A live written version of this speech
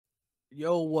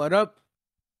Yo, what up?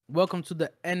 Welcome to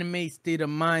the Anime State of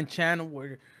Mind channel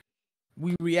where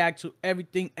we react to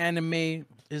everything anime.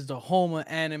 Is the home of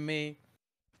anime.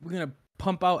 We're gonna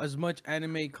pump out as much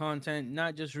anime content,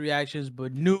 not just reactions,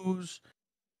 but news,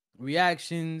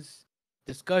 reactions,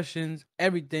 discussions,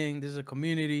 everything. This is a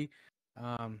community.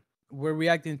 We're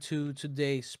reacting to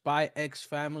today Spy X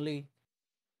Family.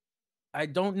 I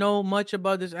don't know much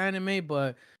about this anime,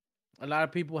 but a lot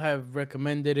of people have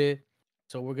recommended it.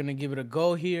 So we're gonna give it a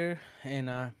go here and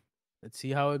let's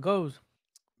see how it goes.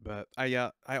 But I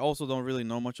also don't really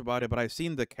know much about it, but I've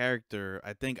seen the character.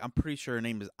 I'm pretty sure her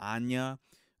name is Anya,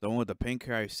 the one with the pink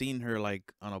hair. I've seen her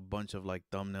like on a bunch of like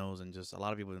thumbnails, and just a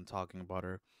lot of people have been talking about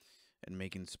her and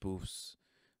making spoofs.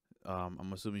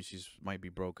 I'm assuming she's might be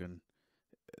broken,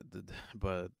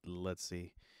 but let's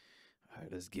see. All right,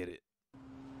 let's get it.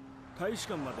 大使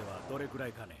館まではどれくら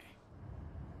いかね。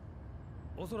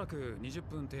おそらく20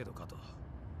分程度かと。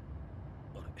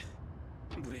あれ、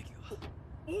ブレーキが。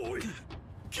おい。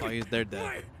Oh, he's there,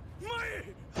 dead.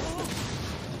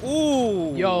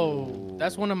 Ooh. Yo,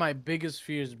 that's one of my biggest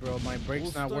fears, bro. My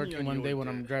brakes not working one day when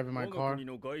I'm driving my car.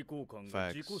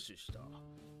 Facts.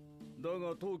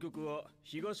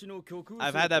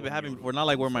 I've had that happen before. Not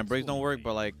like where my brakes don't work,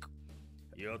 but like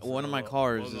one of my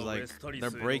cars is like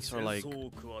their brakes are like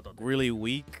really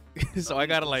weak, so I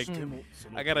gotta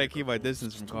keep my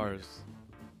distance from cars.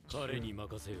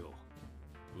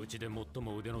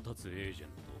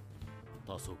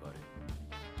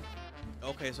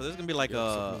 Okay, so this is gonna be like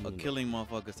a killing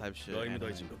motherfuckers type shit. So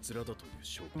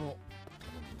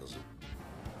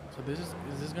is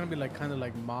this gonna be like kind of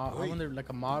like mob? I wonder, like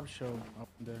a mob show up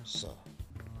there.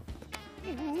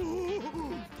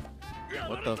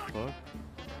 What the fuck?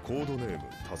 Twilight.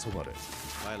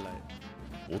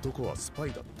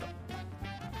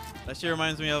 That shit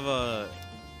reminds me of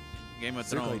Game of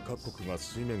Thrones.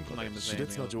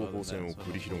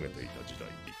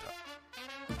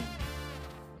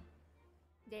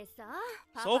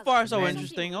 So far, so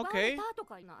interesting. Okay.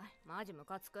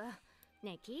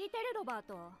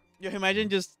 Yo, imagine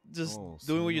just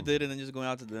doing what you did and then just going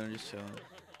out to dinner and just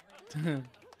chilling.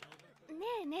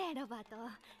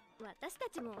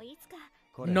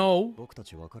 No. What?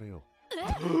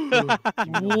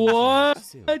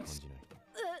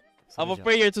 I'm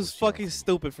afraid you're too fucking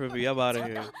stupid for me. I'm out of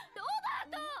here.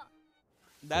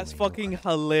 That's fucking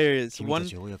hilarious.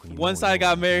 Once I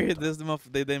got married,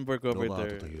 they didn't break up right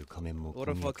there. What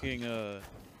a fucking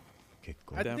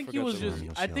I think he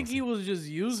was just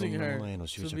using her,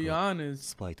 to be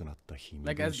honest. Like that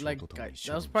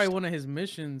was probably one of his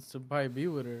missions, to probably be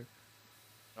with her.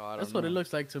 Oh, that's what it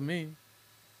looks like to me.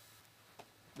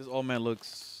 This old man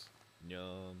looks.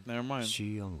 Never mind.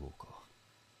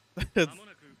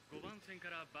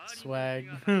 Swag.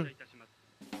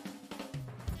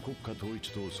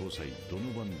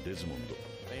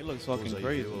 He looks fucking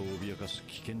crazy.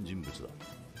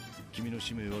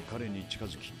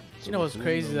 You know what's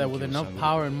crazy? That with enough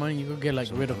power and money, you could get like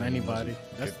rid of anybody.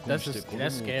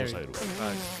 That's scary.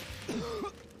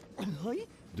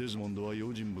 Wait,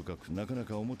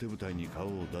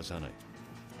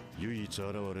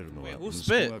 who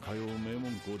spit? I think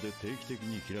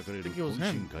it was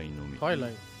him.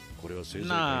 Twilight.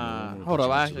 Nah, hold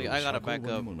up. Actually, I gotta back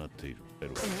up.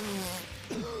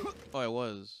 Oh, it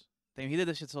was. Damn, he did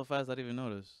this shit so fast I didn't even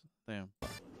notice. Damn.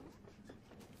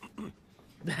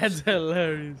 That's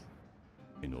hilarious.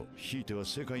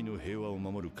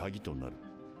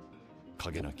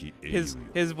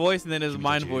 His voice and then his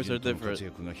mind voice are different.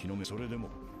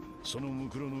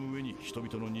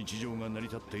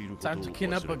 Time to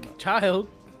kidnap a child.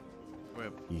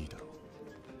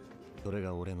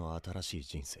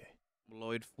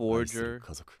 Lloyd Forger.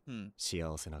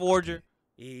 Forger.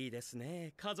 いいです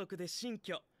ね。家族で新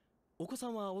居。お子さ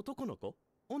んは男の子？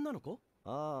女の子？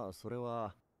ああ、それ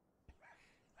は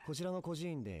こちらの孤児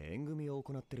院で縁組を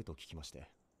行ってると聞きまして。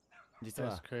実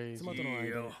は妻との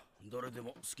間で。どれで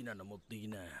も好きなの持っていき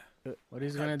な。What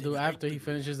he's gonna do after he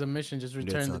finishes the mission? Just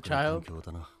return the child?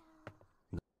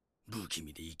 不気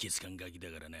味でいけすかんガキだ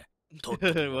からな。とっ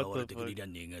とと笑われてくれりゃ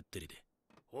願ってるで。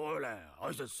ほら、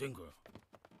挨拶せんか。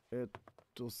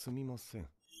すみません。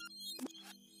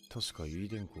確かイー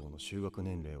デン校の就学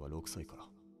年齢は6歳から。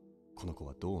この子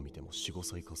はどう見ても4、5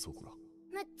歳かそうこら。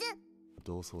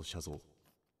同窓写像。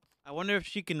I wonder if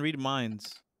she can read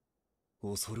minds.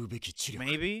 恐るべき知力。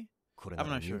 Maybe? これな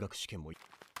ら入学試験も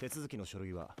手続きの書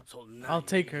類は。I'll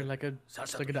take her like an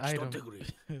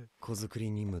item. 子作り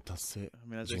任務達成。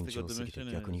順調すぎて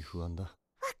逆に不安だ。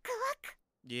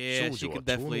Yeah, she could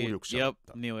definitely. Yep,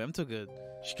 knew it. I'm too good.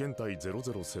 被験体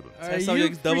007 Are you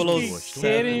freaking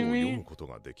kidding me?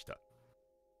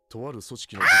 とある組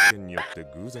織の実験によって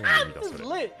偶然生み出さ That's れ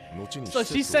lit. 後に So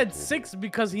施 she 設を said 訪 six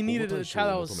because he れ needed 保護 a 対象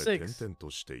child を that was 求め six. 転々と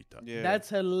していた Yeah.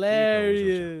 That's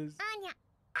hilarious. い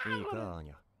いかアー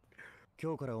ニャ。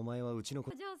今日からお前はうちの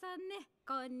子。お嬢さんね、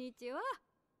こんにちは。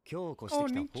今日越して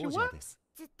きたフォージャーです。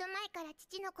ずっと前から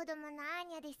父の子供のアー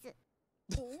ニャです。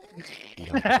い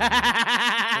らんこと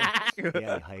言うな。部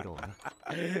屋に入ろうな。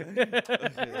アーニ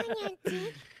ャん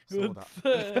ち。そうだ。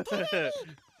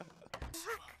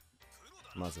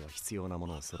まずは必要なも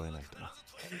のを揃えないとな。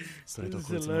それと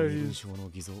こいつの身分証の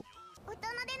偽造。音の出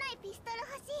ないピストル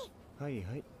欲しい。はい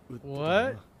はい。撃ってたな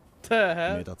What the 目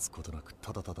hell? 立つことなく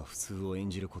ただただ普通を演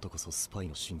じることこそスパイ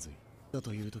の真髄だ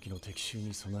という時の敵襲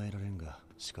に備えられんが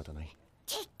仕方ない。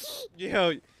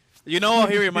 Yo, you know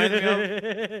what he reminds me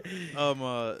of?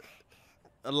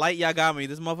 Light Yagami.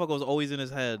 This motherfucker was always in his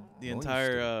head the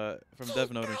entire from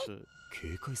Death Note and shit.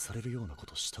 警戒されるようなこ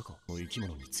としたかの生き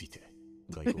物について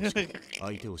外交し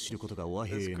相手を知ることが和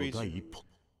平への第一歩。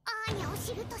アーニャを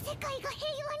知ると世界が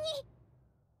平和に。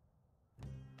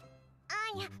ア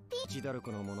ーニャ、ジダル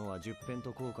コのものは10ペン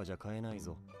ト効果じゃ買えない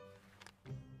ぞ。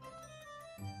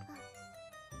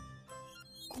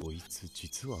こいつ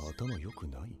実は頭良く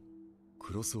ない。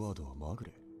クロスワードはまぐ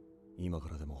れ。今か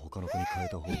らでも他の子に変え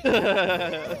た方が。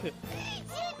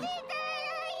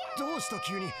どうした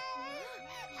急に。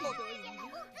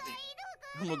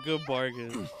 I'm a good bargain.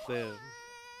 Damn.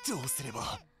 どうすれ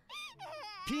ば。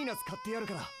ピーナッツ買ってやる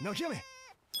から泣きやめ。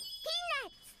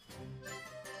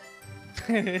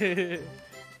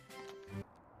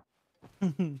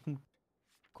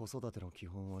子育ての基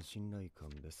本は信頼感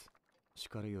です。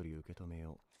叱るより受け止め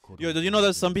よう。 Yo, did you know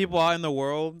that some people out in the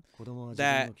world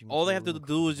that all they have to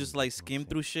do is just like skim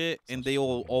through shit and they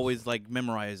will always like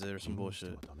memorize it or some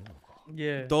bullshit?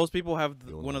 Yeah. Those people have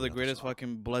one of the greatest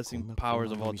fucking blessing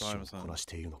powers of all time, son.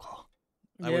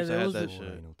 I Yeah, wish I there had was that a-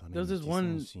 shit. There was this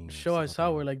one show I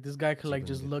saw where like this guy could like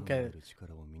just look at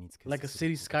like a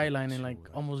city skyline and like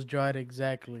almost draw it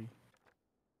exactly.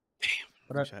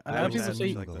 But Wish I- a I lot of wish I people say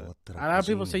had like that. a lot of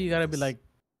people say you gotta be like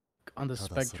on the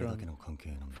spectrum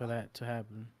for that to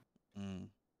happen. Mm.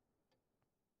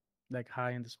 Like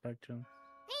high in the spectrum.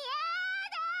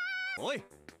 おい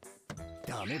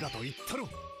ダメだと言ったろ。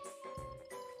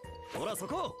ほらそ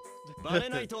こバレ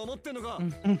ないと思ってんのか。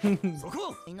そ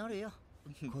こになるよ。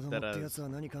子供ってやつは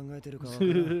何考えてるかわから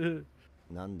ん。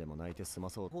何でも泣いて済ま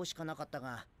そう。こうしかなかった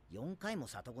が4回も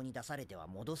里子に出されては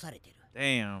戻されてる。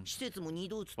 Damn. 施設も2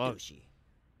度移ってるし。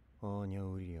アーニ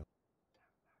ャウリア。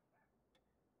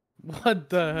 What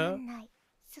the hell? ない。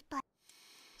スパイ。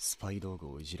スパイ道具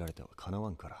をいじられてはかなわ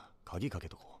んから鍵かけ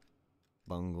とこう。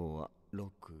番号は61。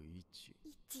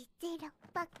 10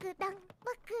爆弾爆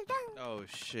弾。 Oh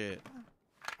shit.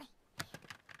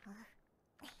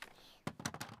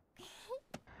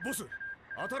 ボス、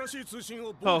新しい通信を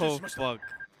Oh 傍受しました。 fuck.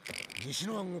 西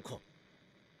の暗号か。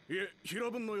いえ、平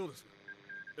文のようです。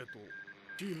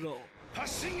平。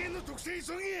発信源の特性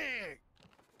急げ。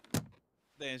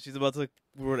 Damn, she's about to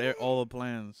ruin all the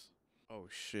plans. Oh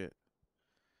shit.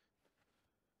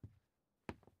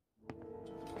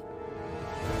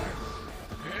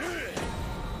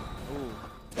 Ooh.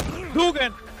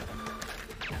 Dugan!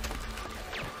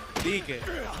 Deacon.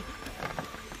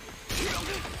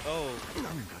 Oh. な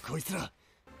んだこいつら。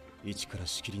一から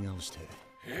仕切り直して。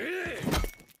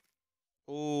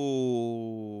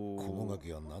Oh. このガ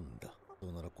キはなんだ。ど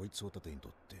うならこいつを盾にと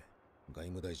って外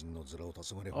務大臣の面を黄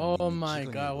昏れ。 Oh my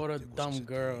god, what a dumb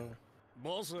girl.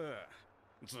 ボス、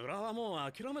ズラはも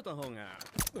う諦めた方が。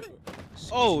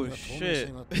 Oh shit.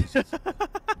 面は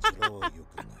良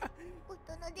く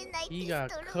ない。 He got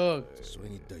cooked. それ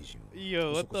に大臣は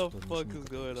Yo, what the fuck is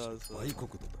going on, son? 売国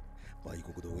土だ。売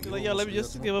国土を He's like, yeah, let me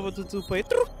just give up a 2 play.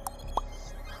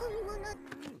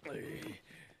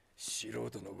 素人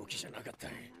の動きじゃなかった。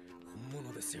本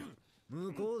物ですよ。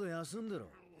向こうで休んでろ。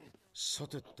さ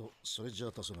てと、それじゃ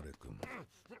あ黄昏君。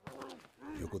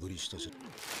横取りしたし。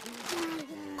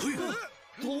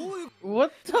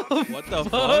 What the What the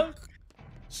fuck?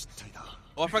 失態だ。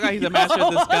 Oh, I forgot he's a master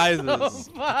of disguises.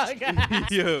 fuck?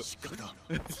 Yo.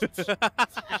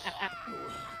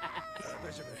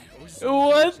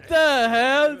 What the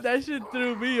hell? That shit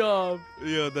threw me off.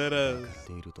 Yo, that ass.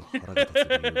 ていると腹が立つ理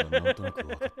由がなんとなく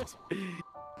分かったぞ。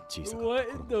小さかった頃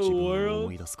の自分を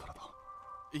思い出すからだ。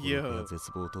 Yo.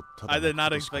 絶望とただ I did not の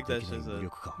ことしか expect that できない shit, son. 無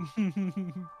力感。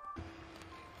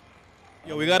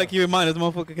 Yo, we gotta keep in mind this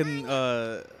motherfucker can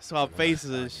swap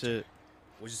faces and shit.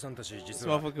 おじさんたち This 実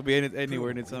は motherfucker could be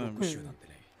anywhere, anytime. 特集なんて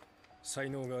ね。才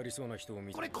能がありそうな人を見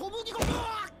て。これ小麦粉。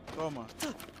 Toma.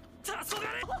 黄昏。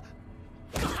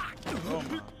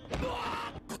 Toma.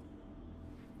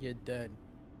 You're dead.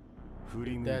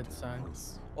 dead son.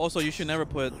 Also, you should never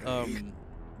put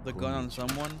the gun on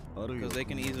someone because they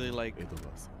can easily like,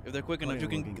 if they're quick enough, you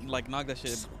can like knock that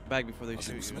shit back before they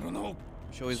shoot you. You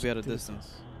should always be at a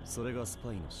distance. Trust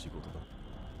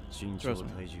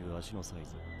me. You're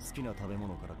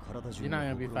not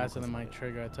gonna be faster than my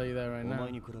trigger, I tell you that right now.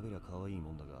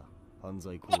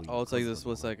 I'll take this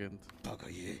for a second.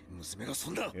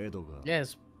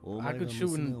 Yes, I could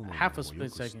shoot in half a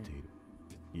split second.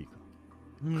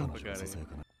 Look at it.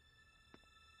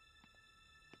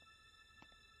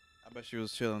 I bet she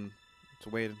was chilling,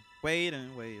 just waiting.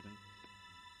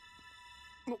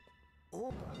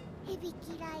 ヘビ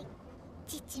嫌い。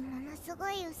父ものすご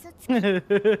い嘘つき。でも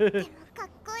かっ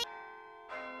こいい。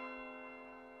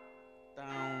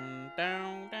Down,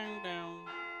 down, down, down.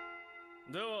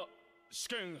 では試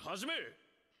験始め。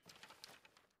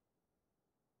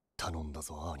頼んだ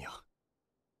ぞ、アーニャ。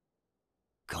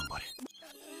頑張れ。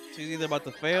 She's either about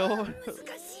to fail.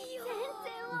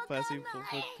 Passing full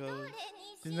foot codes.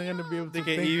 She's not gonna be able to They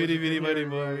think can't what even to do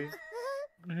anybody.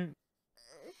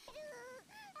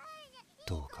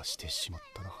 どうかしてしまっ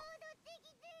たな。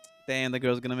 Damn, the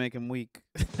girl's gonna make him weak.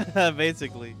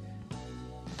 Basically.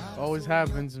 Always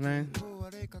happens, man.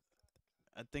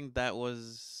 I think that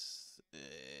was.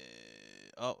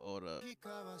 Oh, hold up.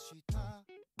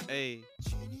 Hey.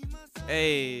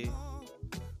 Hey.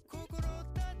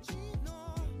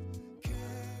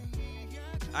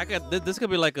 I could. This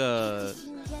could be like a.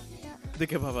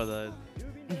 Think about that.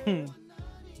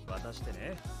 渡して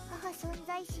ね。母存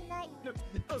在しない。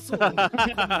あ、そう。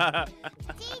 That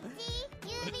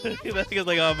nigga's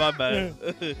like, oh, my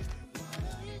bad.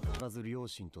 まず両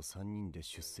親と3人で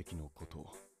出席のこ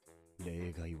と。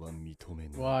例外は認め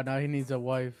ない。 Wow, now he needs a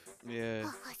wife. Yeah.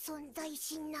 母存在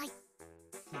しない。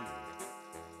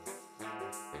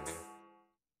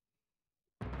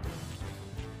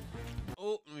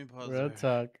 Oh, let me pause. Real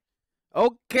There. talk.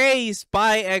 Okay,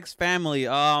 spyxfamily.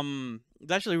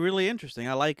 It's actually really interesting.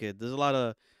 I like it. There's a lot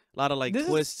of like This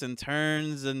twists and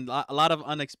turns and a lot of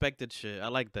unexpected shit. I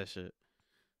like that shit.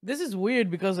 This is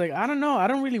weird because like I don't know, I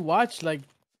don't really watch like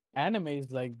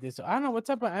animes like this. I don't know what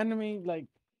type of anime like.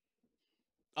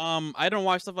 I don't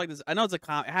watch stuff like this. I know it's it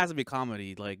has to be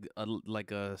comedy,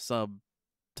 like a sub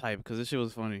type, because this shit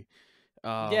was funny.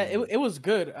 Yeah, it was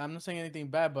good. I'm not saying anything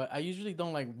bad, but I usually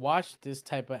don't like watch this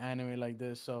type of anime like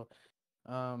this. So,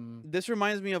 this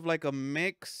reminds me of like a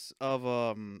mix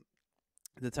of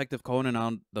Detective Conan.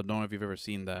 I don't know if you've ever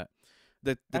seen that.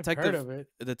 The I've heard of it.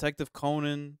 Detective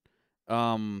Conan,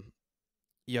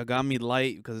 Yagami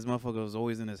Light, because this motherfucker was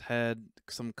always in his head.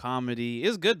 Some comedy.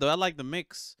 It's good though. I like the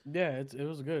mix. Yeah, it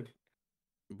was good.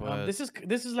 But this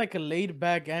is like a laid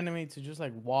back anime to just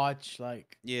like watch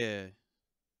like yeah,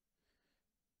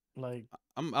 I'm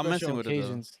special messing with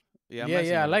occasions. it though.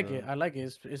 Yeah, I like it. I like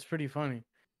it. It's pretty funny.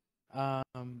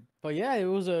 But yeah, it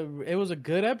was a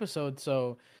good episode.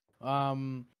 So,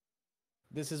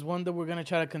 this is one that we're gonna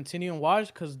try to continue and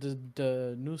watch because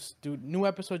the new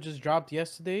episode just dropped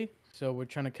yesterday. So we're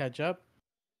trying to catch up.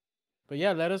 But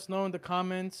yeah, let us know in the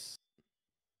comments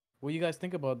what you guys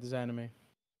think about this anime.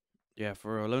 Yeah,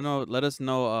 for real. Let us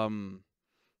know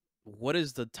what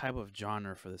is the type of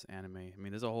genre for this anime. I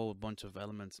mean, there's a whole bunch of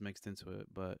elements mixed into it,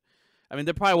 but I mean,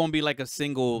 there probably won't be like a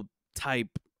single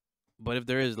type, but if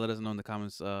there is, let us know in the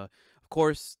comments. Of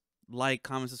course, like,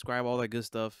 comment, subscribe, all that good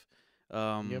stuff.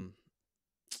 Yep.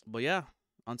 But yeah,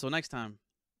 until next time.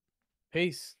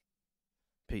 Peace.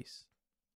 Peace.